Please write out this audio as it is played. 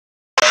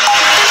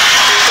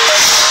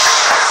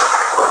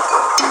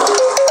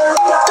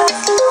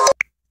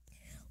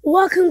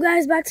Welcome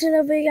guys back to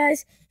another video,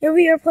 guys, and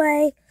we are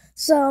playing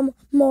some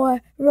more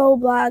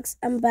Roblox.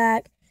 I'm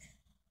back,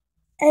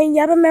 and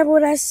y'all remember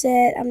what I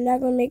said. I'm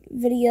not gonna make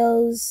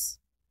videos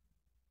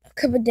a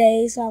couple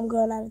days, so I'm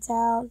going out of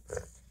town.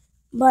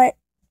 But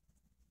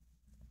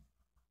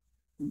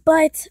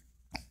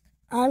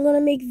I'm gonna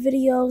make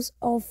videos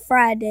on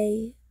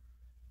Friday.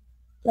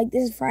 Like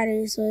this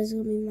Friday, so it's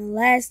gonna be my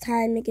last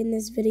time making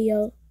this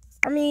video.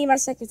 I mean, my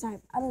second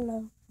time. I don't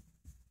know.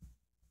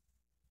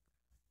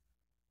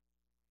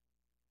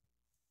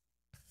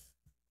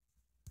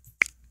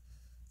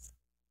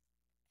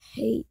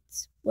 Hate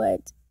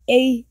what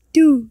I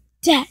do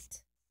that.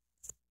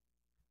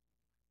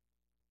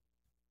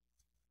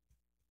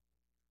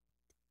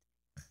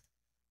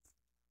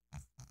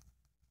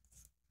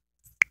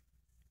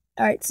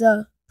 Alright,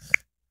 so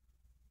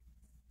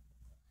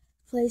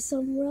play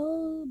some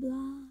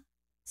Roblox.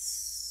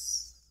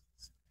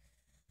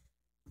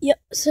 Yep,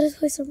 so let's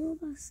play some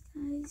Roblox,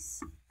 guys.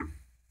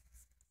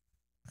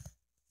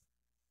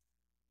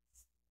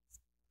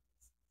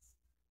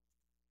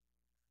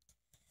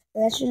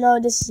 Let you know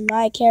this is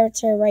my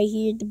character right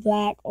here, the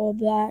black, all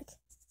black.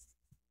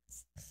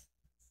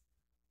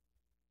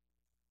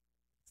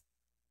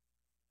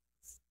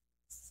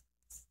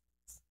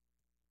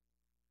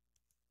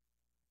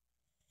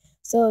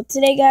 So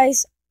today,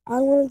 guys,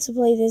 I wanted to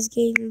play this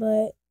game,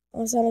 but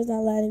my son is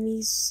not letting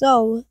me.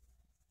 So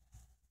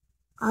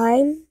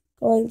I'm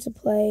going to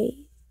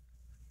play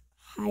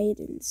hide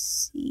and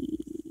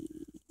seek.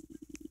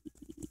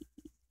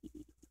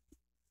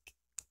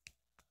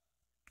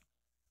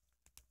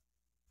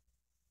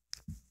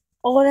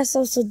 Oh, that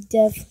sounds so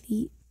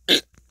deathly.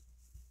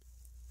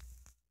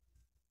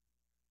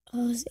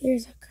 Oh, his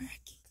ears are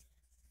cracking.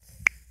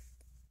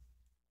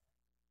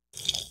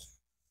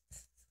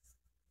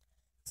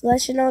 So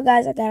let you know,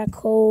 guys, I got a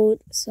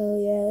code. So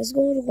yeah, let's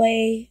go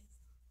away.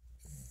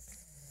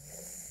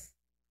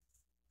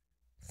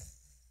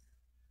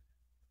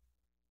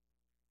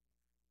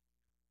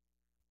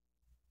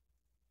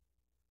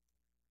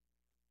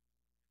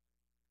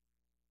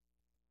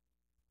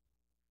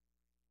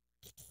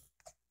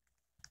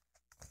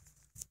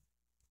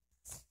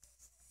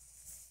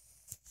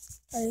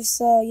 Alright,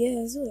 so yeah,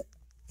 let's do it.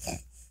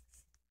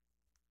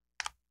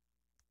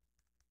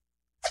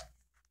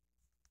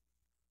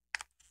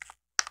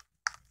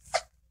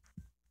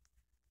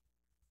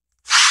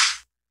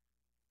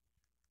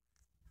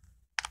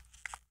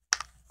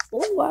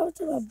 Oh, why was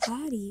it my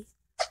body?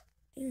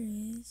 There it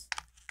is.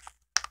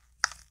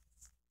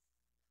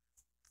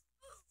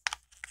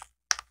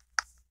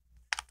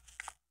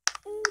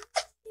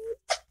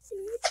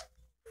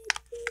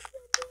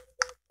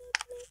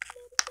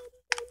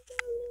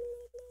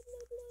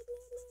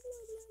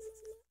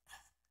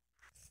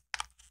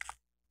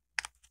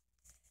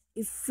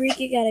 You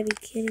freaking gotta be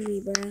kidding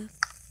me, bruh.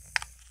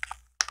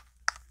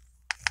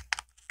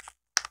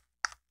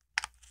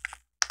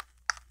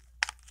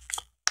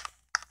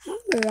 How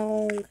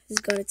long is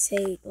it gonna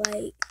take?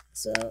 Like,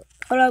 so,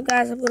 hold up,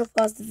 guys. I'm gonna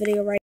pause the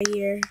video right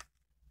here.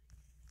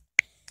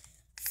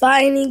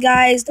 Finally,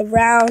 guys, the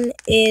round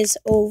is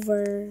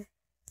over.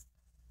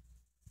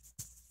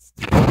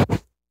 Pick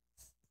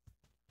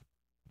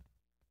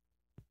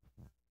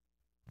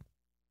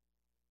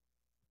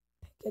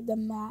at the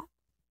map.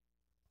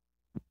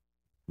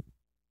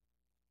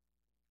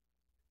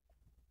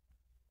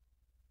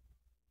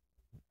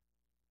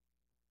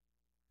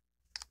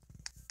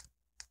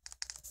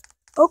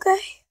 Okay,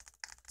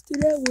 let's do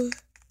that one.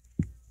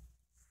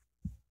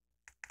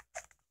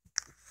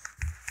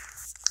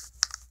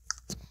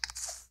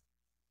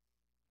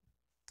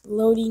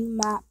 Loading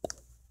map.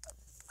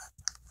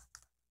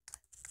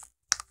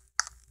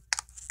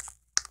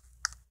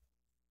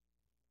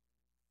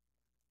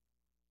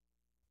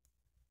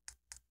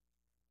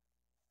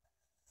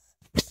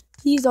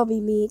 Please don't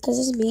be me, cause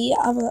it's me.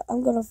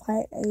 I'm gonna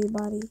fight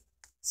anybody,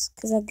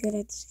 cause I'm good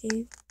at this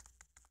game.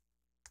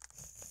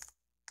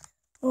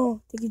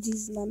 Oh, thank you,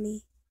 Jesus, not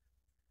me.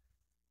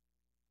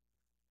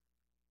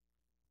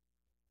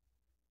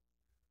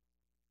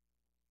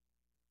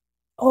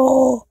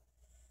 Oh,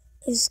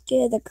 it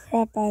scared the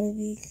crap out of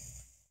me.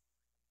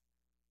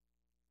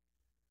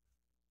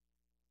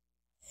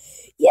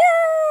 Yay!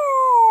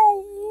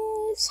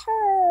 It's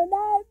her,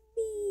 not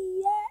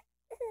me.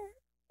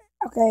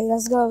 Okay,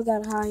 let's go. We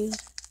got hide.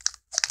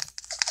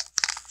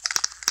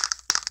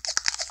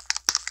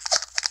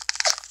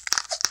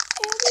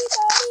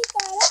 Everybody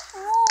gotta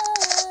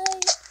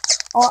hide.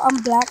 Oh,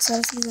 I'm black, so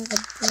this is like a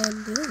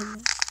blend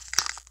in.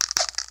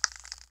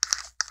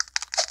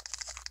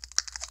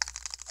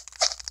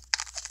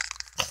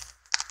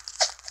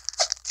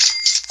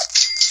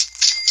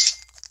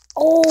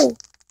 Oh!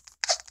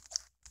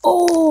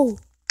 Oh!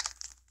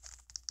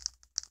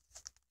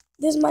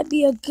 This might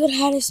be a good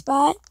hiding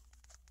spot.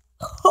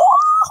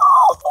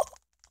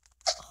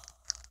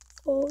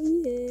 Oh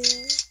yeah.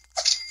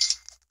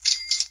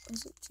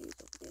 Where's it over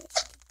there?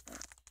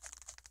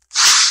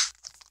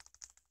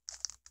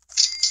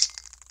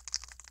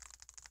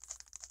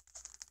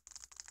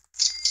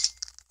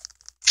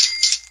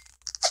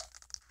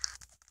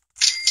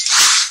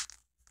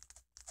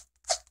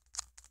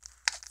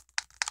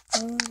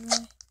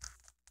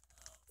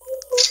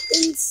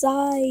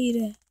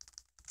 side.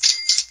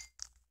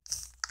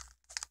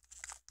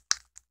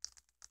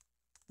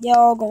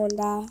 Y'all gonna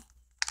die.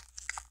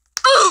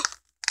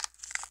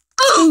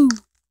 Ooh.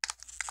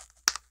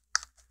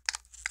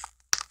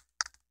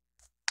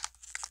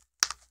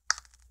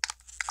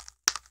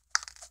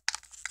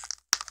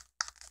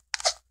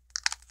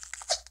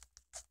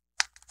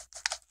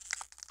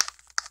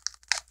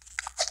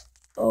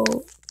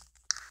 Oh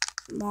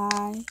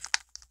my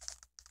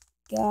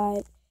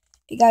God.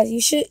 Hey guys,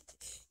 you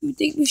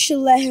think we should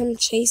let him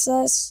chase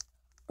us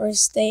or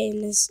stay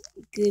in this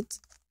good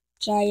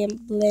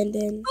giant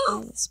blending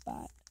island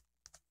spot?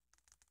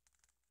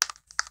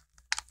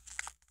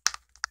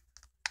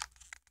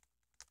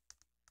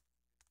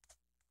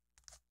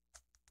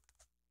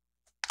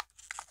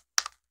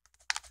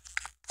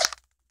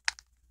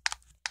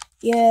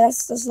 Yeah,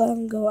 let's let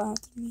him go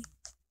after me.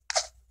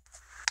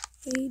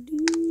 Hey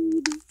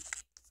dude.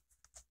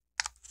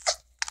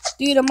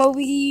 Dude, I'm over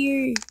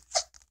here.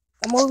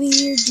 I'm over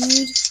here,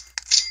 dude.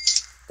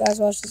 Guys,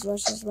 watch this.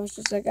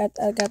 I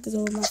got this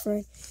over my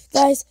friend.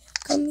 Guys,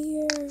 come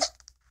here.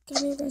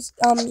 Come here, guys.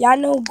 Y'all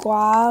know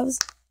Guavs?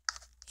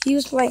 He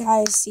was playing hide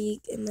and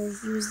seek, and then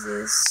he was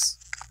this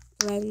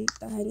the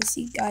hide and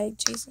seek guy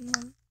chasing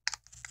him.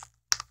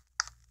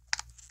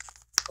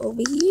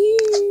 Over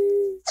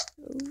here.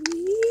 Over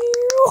here.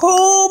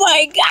 Oh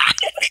my God.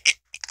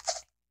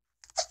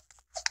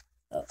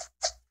 Oh.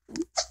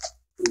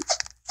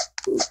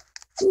 Ooh.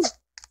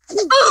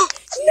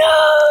 No!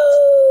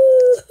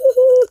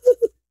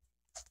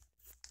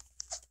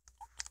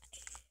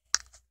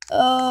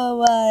 Oh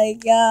my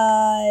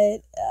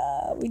God.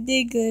 We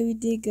did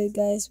good,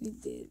 guys. We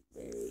did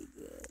very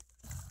good.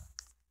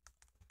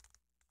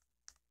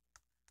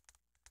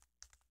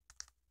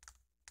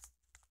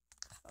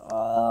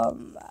 Oh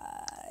my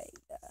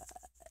God.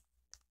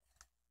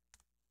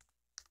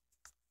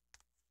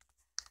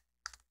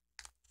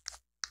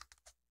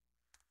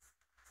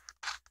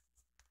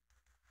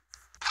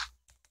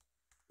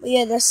 But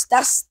yeah, that's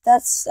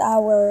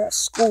our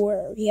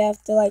score. We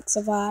have to like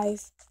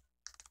survive.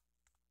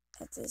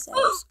 That's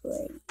our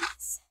score.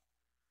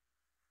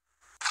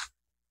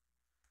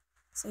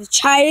 So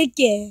try it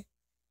again.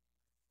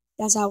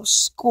 That's our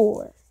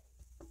score.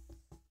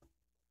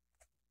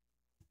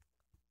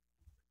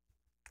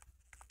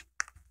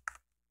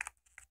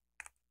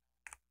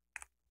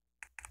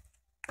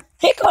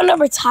 Pick on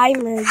number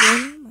timer again.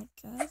 Oh my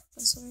God,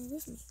 that's something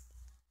with me.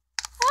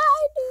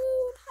 Hi,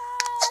 dude.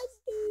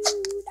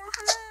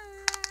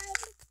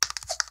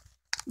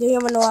 You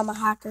don't even know I'm a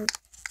hacker.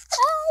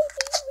 Hi,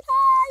 dude.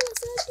 Hi,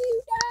 what's up,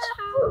 dude?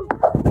 Hi,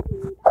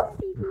 dude.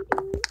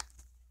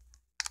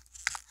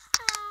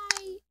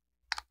 Hi.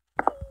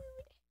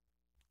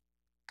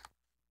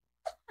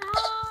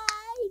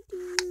 Hi,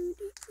 dude.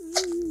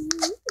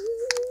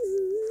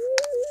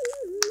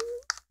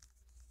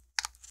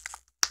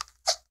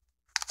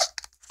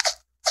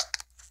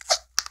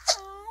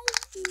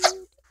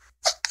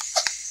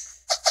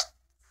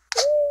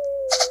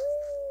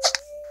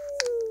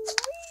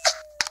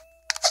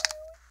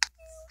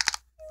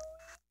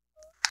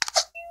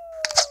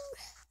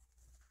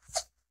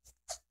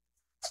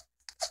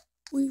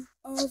 We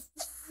are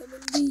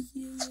family,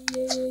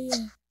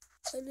 yeah.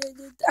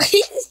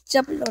 He's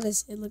jumping on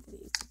his head. Look at me,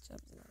 he's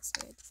jumping on his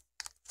head.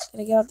 Can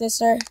I get up there,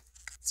 sir?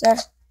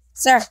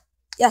 Sir.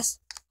 Yes.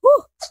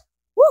 Woo.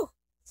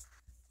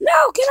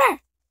 No, come here.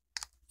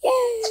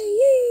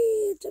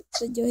 Yay.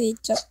 Jumped on your head.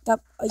 Jumped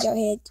up on your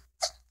head.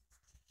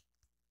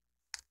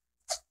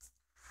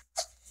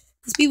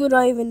 These people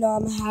don't even know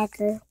I'm a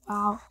hacker.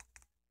 Wow.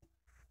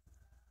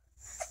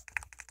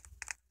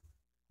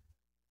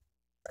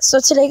 So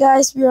today,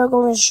 guys, we are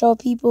going to show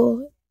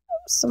people.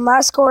 So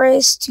my score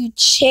is to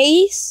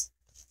chase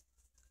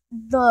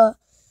not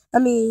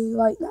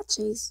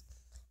chase.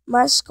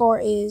 My score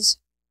is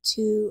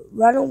to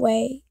run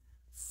away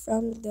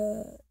from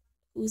the,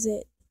 who's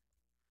it?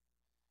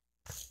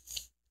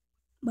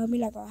 But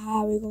we're not gonna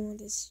hide, we're gonna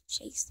just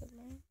chase them,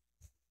 right?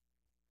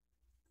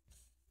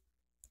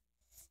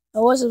 I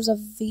wish it was a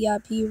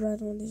VIP run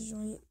on this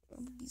joint.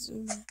 I'm gonna be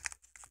zooming.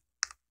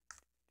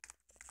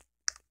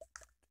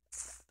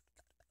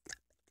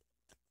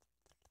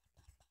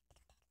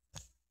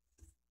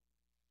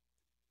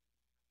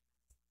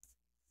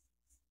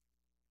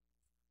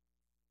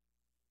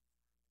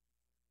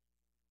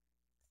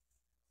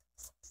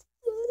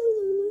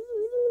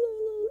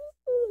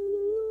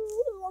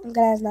 I'm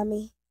glad it's not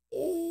me.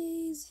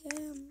 It's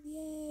him.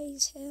 Yeah,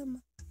 it's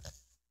him.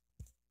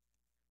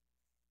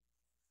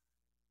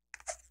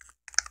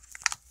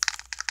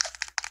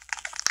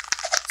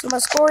 So my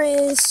score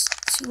is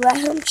to let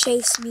him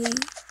chase me.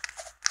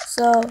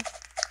 So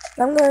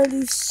I'm gonna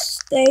do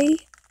stay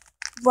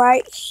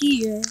right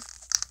here.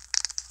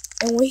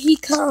 And when he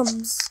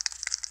comes,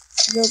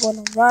 you're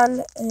gonna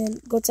run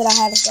and go to the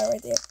hiding spot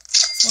right there.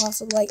 So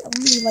awesome. Like, I'm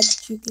gonna be like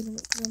juking him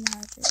because I'm a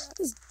hacker. I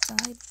just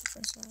died the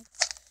first round.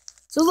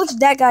 So look,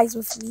 that guy's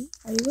with me.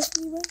 Are you with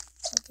me, bro?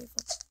 Okay,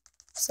 folks.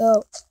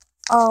 So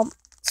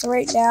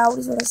right now we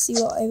just wanna see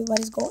what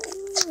everybody's going.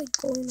 Like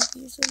going up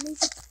here, so maybe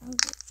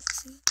crowded.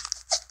 Let's see.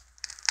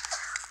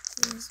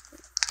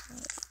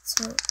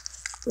 So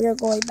we are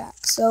going back.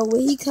 So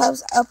when he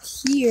comes up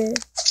here,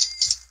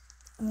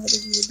 I don't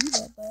think he would do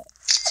that, but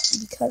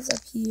when he comes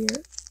up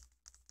here,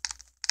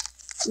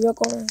 we are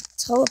going to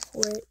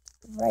teleport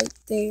right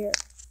there.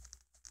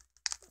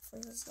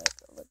 First, like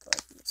look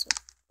right here, so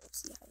we'll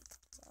see how he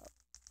comes out.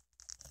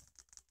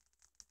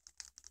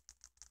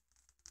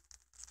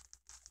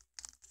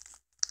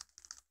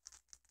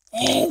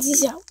 And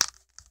he's out.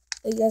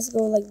 You guys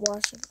go like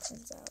wash him,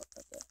 comes out.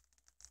 Okay.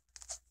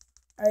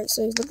 Alright,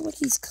 so he's looking like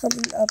he's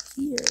coming up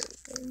here.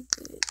 Very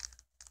good.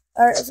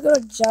 Alright, let's go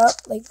to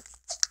jump. Like,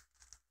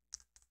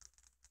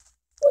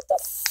 what the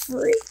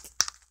freak?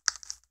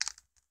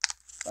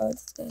 Oh,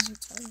 this guy's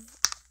retarded.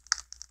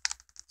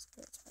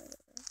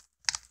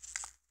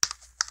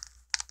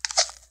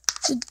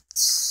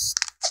 This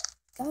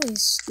guy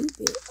is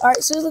stupid.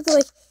 Alright, so it's looking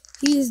like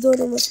he is doing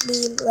it with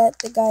me and let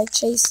the guy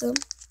chase him.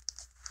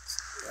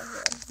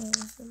 I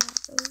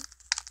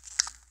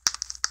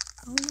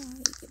don't know how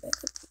you get back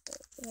up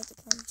there. They have to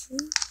climb a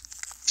tree.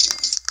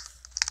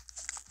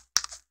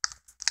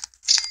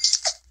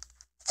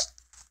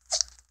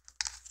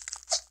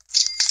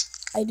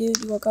 I do.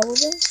 You want to come over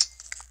there?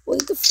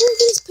 Wait, the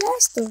freak is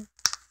past him.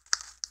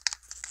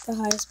 The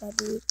highest spot,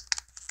 dude.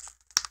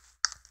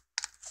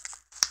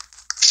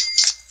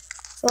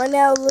 So right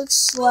now it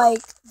looks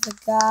like the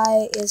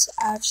guy is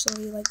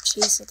actually like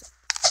chasing him.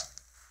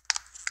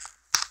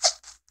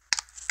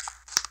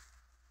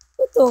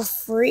 What the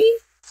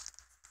freak?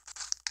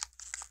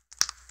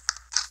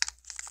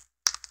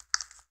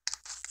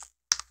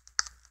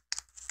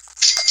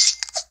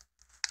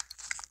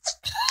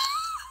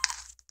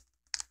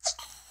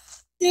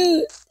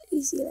 Dude,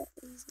 you see that?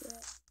 You see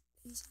that?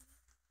 You see that?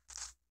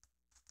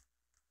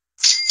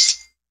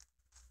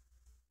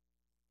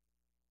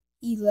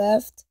 He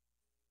left.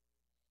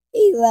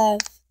 He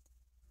left.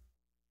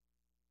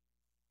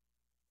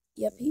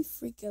 Yep, he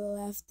freaking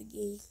left the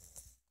game.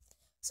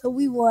 So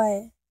we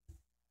won.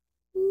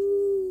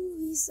 Ooh,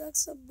 he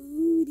sucks a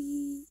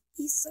booty.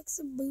 He sucks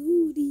a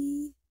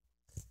booty.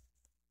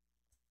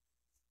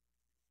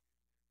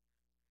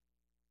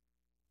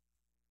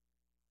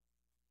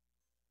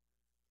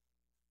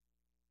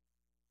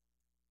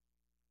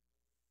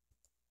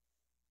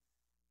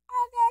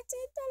 I got $10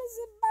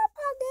 in my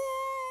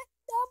pocket.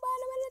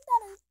 Nobody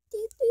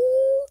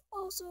 $10.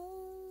 Also,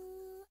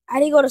 I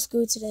didn't go to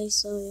school today,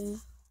 so yeah.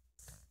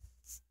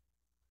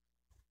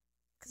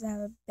 Because I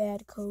have a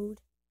bad code.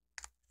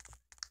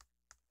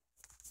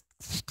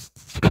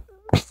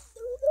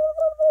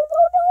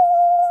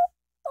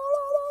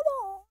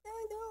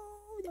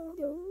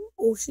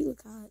 Oh, she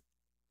look hot.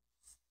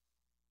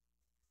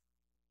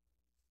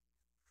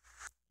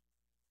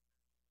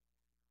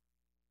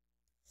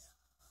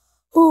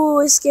 Oh,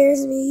 it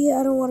scares me.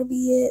 I don't want to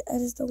be it. I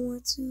just don't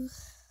want to.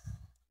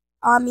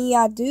 I mean,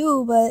 I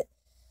do, but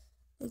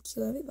I'm gonna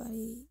kill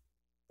everybody.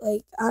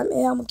 Like, I'm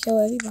gonna kill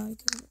everybody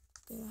because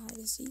I'm gonna hide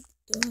and seek.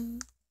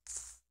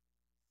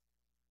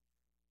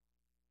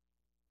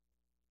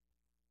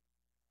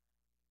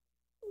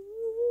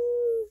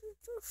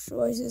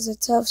 Shorts is a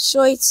tough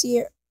choice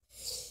here.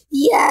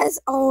 Yes!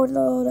 Oh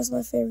no, that's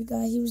my favorite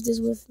guy. He was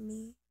just with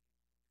me.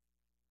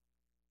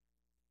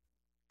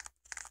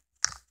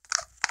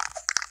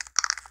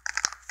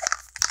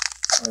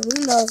 And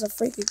we know there's a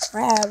freaking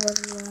crab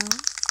running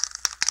around.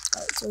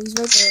 Alright, so he's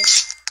right there.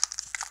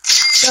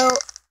 So,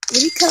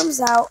 when he comes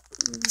out,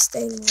 he's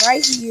staying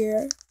right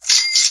here.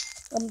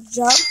 I'm gonna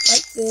jump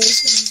like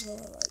this, and he's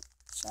gonna like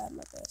try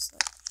my best.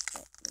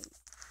 Like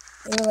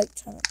maybe like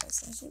try my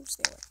best. I should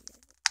stay right here.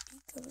 He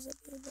comes up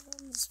here, but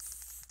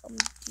I'm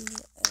doing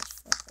it as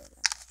fuck right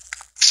now.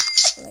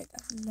 Like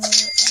I've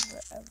never,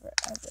 ever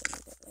made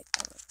it. Like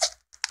ever.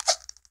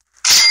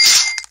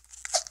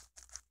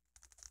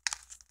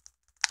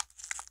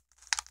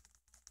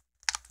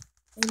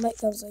 He might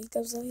come, so he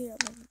comes up here. I'm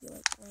gonna be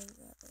like running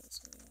that way.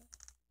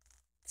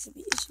 So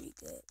yeah, it should be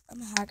good.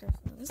 I'm a hacker.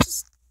 So let's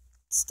just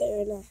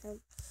staring at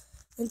him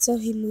until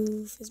he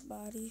moves his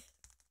body.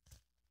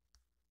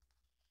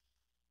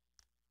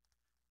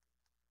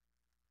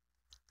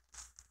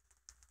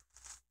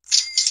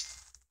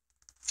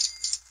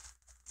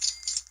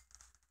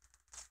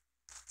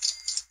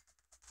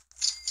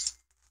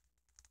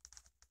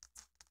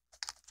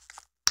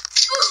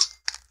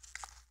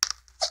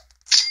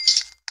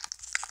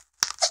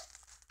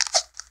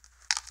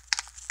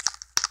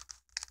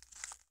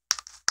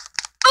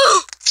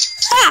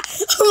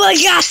 Oh my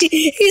god,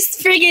 he's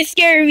freaking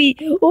scaring me.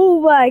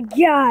 Oh my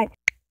god.